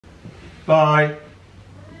Bye.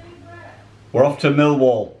 We're off to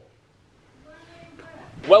Millwall.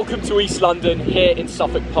 Welcome to East London, here in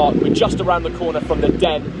Suffolk Park. We're just around the corner from the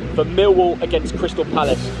Den for Millwall against Crystal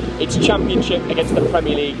Palace. It's Championship against the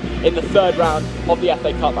Premier League in the third round of the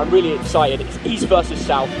FA Cup. I'm really excited. It's East versus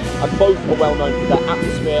South, and both are well known for their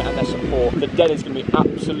atmosphere and their support. The Den is going to be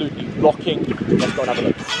absolutely rocking. Let's go and have a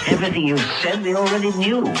look. Everything you said we already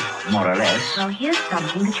knew, more or less. Well, here's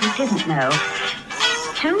something that you didn't know.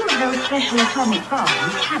 2 of those special atomic bombs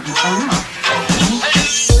haven't gone off.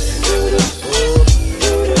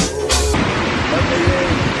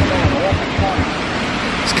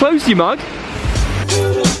 It's closed, you mug.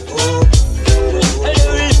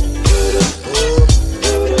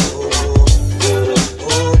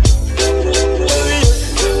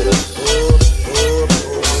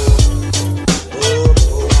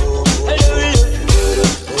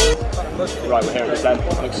 Right, we're here at the Den.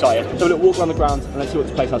 I'm excited. So we'll walk around the grounds and let's see what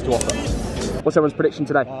this place has to offer. What's everyone's prediction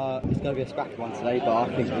today? It's going to be a scrappy one today, but I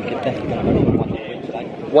think we could definitely have another 1-0 win today.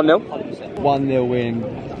 1-0? 100%. 1-0 win,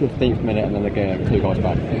 15th minute, and then they're going 2 guys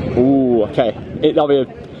back. Ooh, okay. That'll be a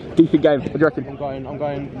decent game. What do you reckon? I'm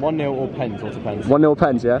going 1-0 or pens, or pens. 1-0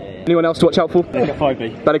 pens, yeah? Anyone else to watch out for?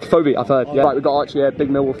 Benicophobe, I've heard. Yeah. Right, we've got Archie here, big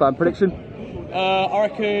Millwall fan. Prediction? I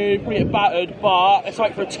reckon pretty get battered, but it's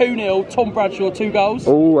like for a 2-0, Tom Bradshaw, 2 goals.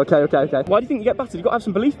 Oh, okay. Why do you think you get battered? You've got to have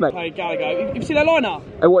some belief, mate. Hey, Gallagher, have you seen their lineup?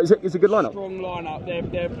 Oh, what is it? Is it a good lineup? Strong lineup.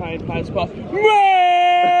 They're playing players, but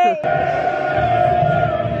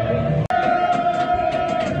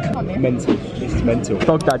mental. This is mental.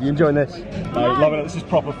 Dog Dad, you enjoying this? Loving it. This is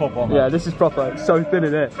proper football, man. Yeah, this is proper. It's so thin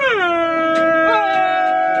in here.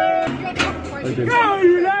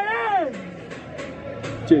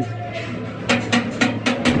 Cheers.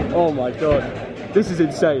 Oh my god, this is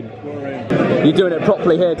insane. You're doing it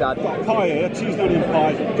properly here, Dad. Got a pie here, cheese onion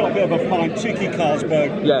pie, got a bit of a pint, cheeky Carlsberg.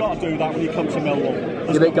 Yeah. You've got to do that when you come to Millwall.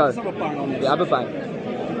 Give it a go. Let's have a bang on this. Yeah, have a bang.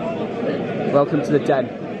 Welcome to the Den.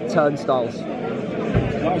 Turnstiles.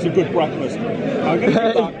 That was a good breakfast. I'm going to give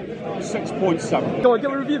that 6.7. Go on,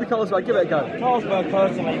 give a review of the Carlsberg, give it a go. Carlsberg,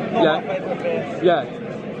 personally, not my favourite beer. Yeah.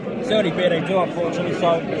 It's the only beer they do, unfortunately,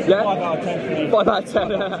 so Yeah. 5 out of 10 for me. 5 out of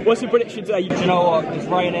 10. What's your prediction today? Do you know what? It's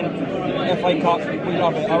raining. FA Cup, we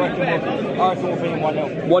love it. I reckon we'll be in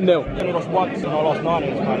 1-0. 1-0. We only lost once and I lost 9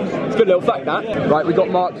 against Palace. It's a good little fact, that. Right, we got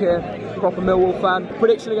Mark here, proper Millwall fan.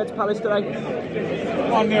 Prediction against Palace today?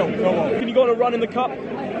 1-0, go on. Can you go on a run in the cup?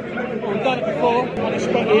 We've done it before,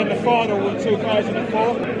 unexpectedly in the final with 2 guys in the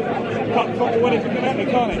 4. Cup football winners can happen,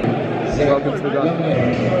 can't it? Welcome to the run.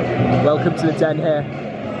 Welcome to the Den here.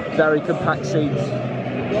 Very compact seats.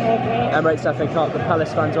 Emirates FA Cup, the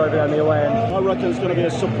Palace fans are over there on the away end. I reckon it's going to be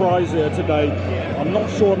a surprise here today. I'm not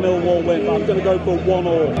sure Millwall win, but I'm going to go for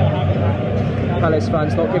 1-1. Palace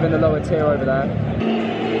fans not giving the lower tier over there.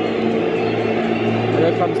 And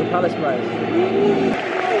here comes the Palace players.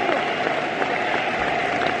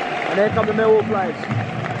 And here come the Millwall players.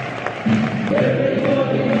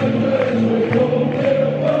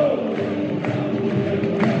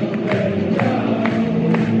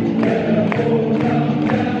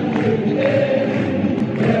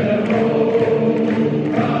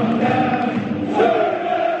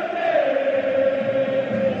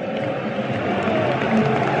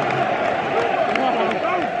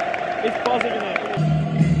 It's buzzing in it.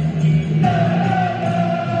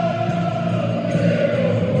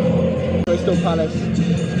 Crystal Palace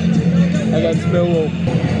against Millwall.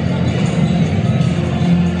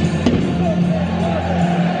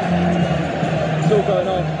 It's all going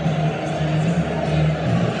on.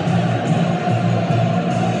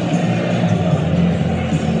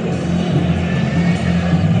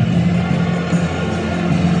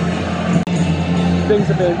 Things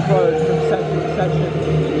are being thrown from section to section.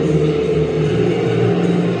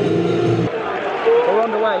 We're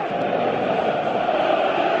on the way.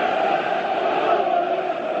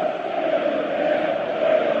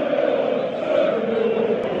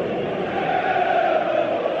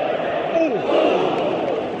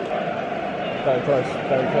 Very close,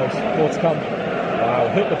 very close. More to come. Wow,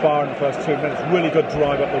 hit the bar in the first 2 minutes. Really good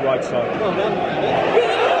drive up the right side.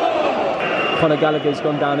 Conor Gallagher's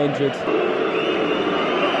gone down injured.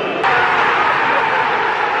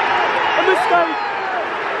 A mistake!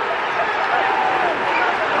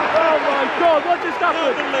 Oh my god, what just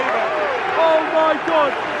happened? Oh my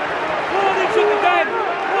god! Carnage in the Den!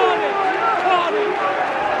 Carnage! Carnage!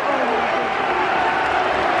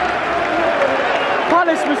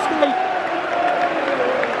 Palace mistake!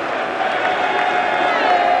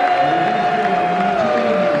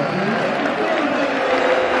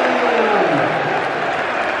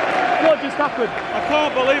 What just happened? I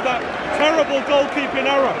can't believe that terrible goalkeeping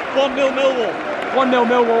error. 1-0 Millwall. 1-0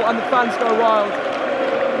 Millwall, and the fans go wild.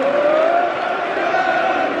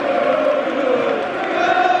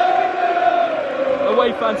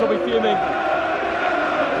 Away fans will be fuming.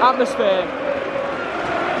 Atmosphere.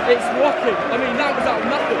 It's rocking. I mean, that was out of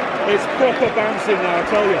nothing. It's proper bouncing now, I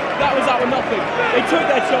tell you. That was out of nothing. They took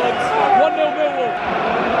their chance. 1-0 Millwall.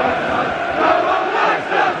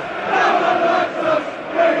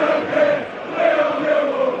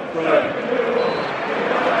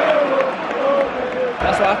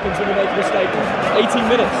 That's what happens when you make a mistake. 18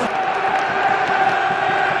 minutes.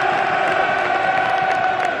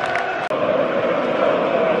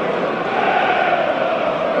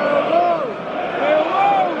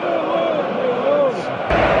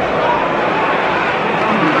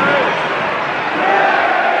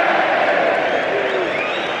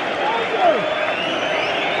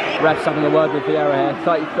 Refs having a word with Vieira here,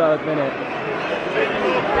 33rd minute.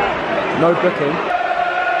 No booking.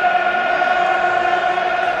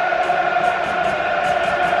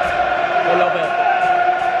 I love it.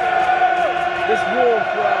 This roar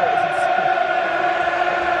throughout is insane.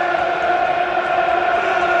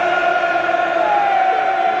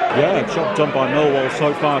 Yeah, job done by Millwall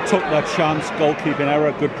so far. Took their chance, goalkeeping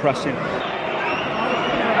error, good pressing.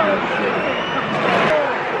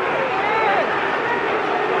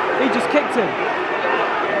 He just kicked him.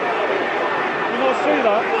 You not see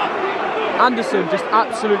that? Anderson just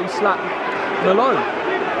absolutely slapped Malone.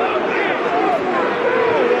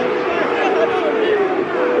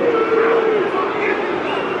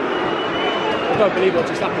 I don't believe what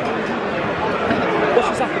just happened. What's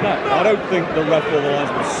just happened there? I don't think the ref or the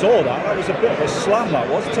linesman saw that. That was a bit of a slam, that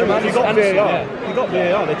was. You got Anderson, VAR. yeah. You got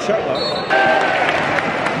VAR, they checked that.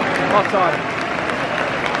 Half time.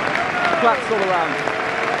 Claps all around.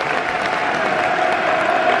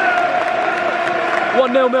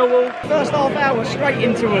 1-0 Millwall. First half hour straight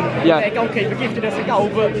into them. Yeah. Their goalkeeper gifted us a goal,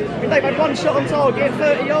 but I mean, they've had one shot on target,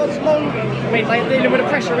 30 yards long. I mean, they're dealing with the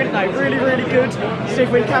pressure, aren't they? Really, really good. See if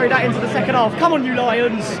we can carry that into the second half. Come on, you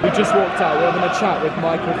Lions. We just walked out. We're having a chat with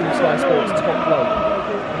Michael from Sky Sports, top bloke.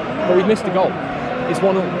 But we missed a goal. It's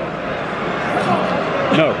 1-0.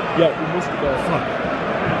 No. Yeah, we missed a goal. Fuck.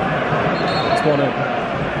 It's 1-0.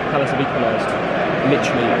 Palace have equalised.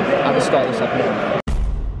 Literally at the start of the second half.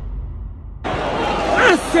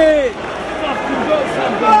 That's it! Fucking got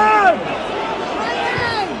something!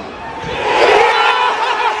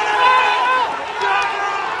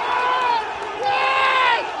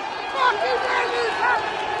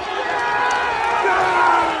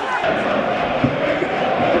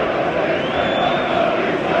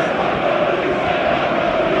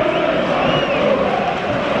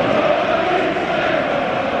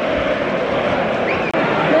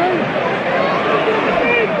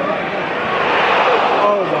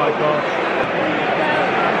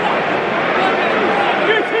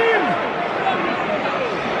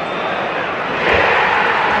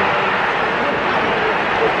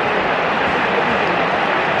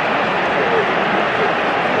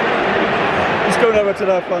 Going over to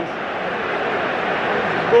their fans.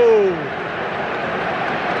 Oh,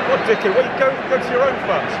 what dickhead? Well, you go to your own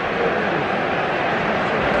fans.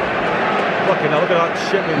 Fucking hell, look at that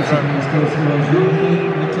shit being thrown.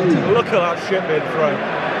 Look at that shit being thrown.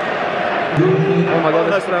 Oh my god,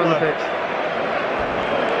 there's a player on the pitch.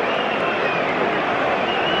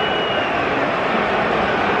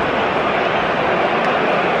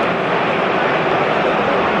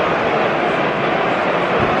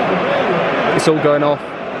 It's all going off.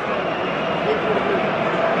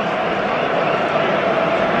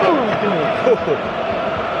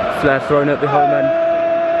 Flare thrown at the home end.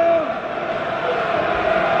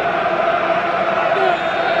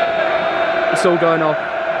 It's all going off.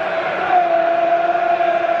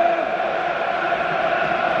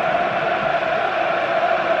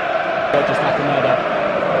 What just happened there?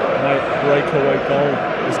 Mate, breakaway goal.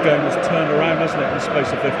 This game has turned around, hasn't it, in the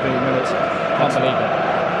space of 15 minutes? Can't believe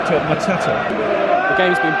it. Matata. The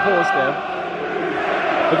game's been paused there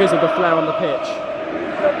because of the flare on the pitch.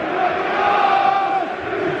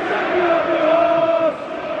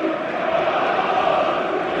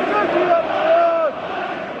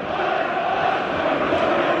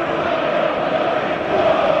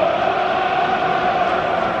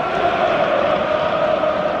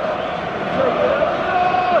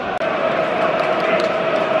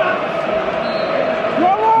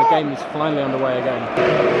 The game is finally underway again.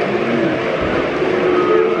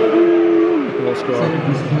 Second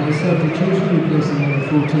is by substitution, replacing number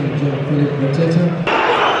 14, Jean-Philippe Mateta.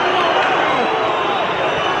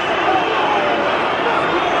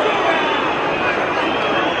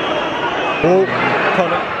 Oh,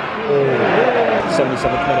 Connor. Oh.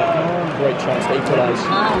 77th minute. Great chance to equalise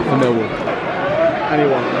for Millwall.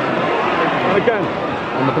 Anyone. And again.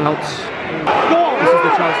 On the bounce. Go on! This is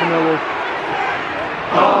the chance for Millwall.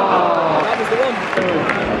 Oh, that was the one.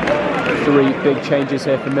 3 big changes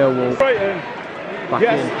here for Millwall. Straight in. Back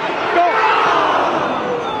Yes. in. Go!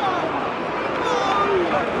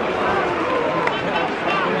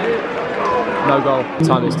 No goal.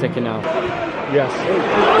 Time is ticking now. Yes.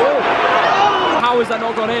 How has that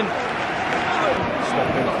not gone in?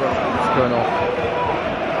 Step in front. It's going off.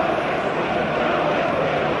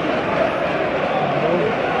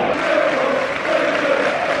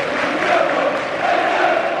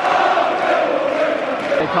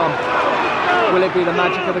 They come. Will it be the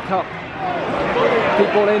magic of the cup?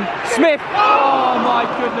 Keep ball in. Smith! Oh my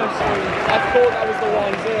goodness! I thought that was the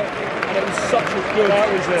one. And it was such a good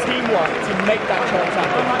teamwork to make that chance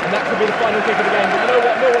happen. And that could be the final kick of the game. But you know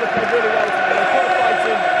what? Millwall have played really well today. They've put a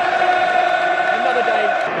fight in. Another day.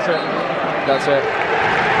 That's it. That's it.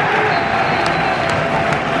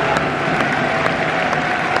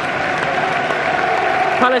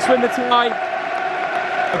 Palace win the tie.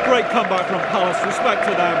 A great comeback from Palace. Respect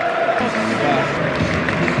to them. Yeah.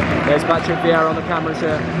 There's Patrick Vieira on the cameras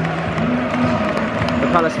here.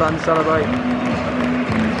 The Palace fans celebrate.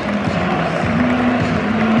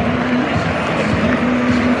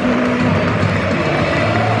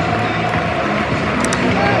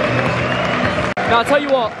 Now I'll tell you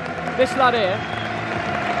what, this lad here,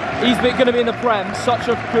 he's going to be in the Prem, such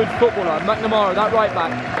a good footballer. McNamara, that right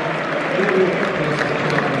back.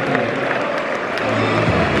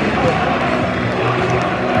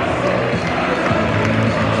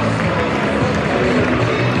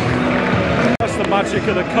 That's the magic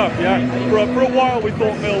of the cup, yeah? For a while we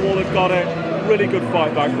thought Millwall had got it. Really good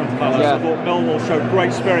fight back from Palace. Yeah. I thought Millwall showed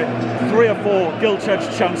great spirit. 3 or 4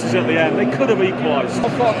 gilt-edged chances at the end. They could have equalised. How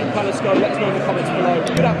far can Palace go? Let us know in the comments below.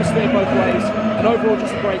 Good atmosphere both ways, and overall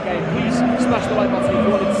just a great game. Please smash the like button if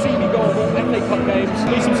you wanted to see me go on more FA Cup games.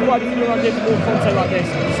 Please subscribe if you're on here for more content like this.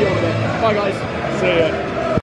 See you in a bit. Bye guys. See ya.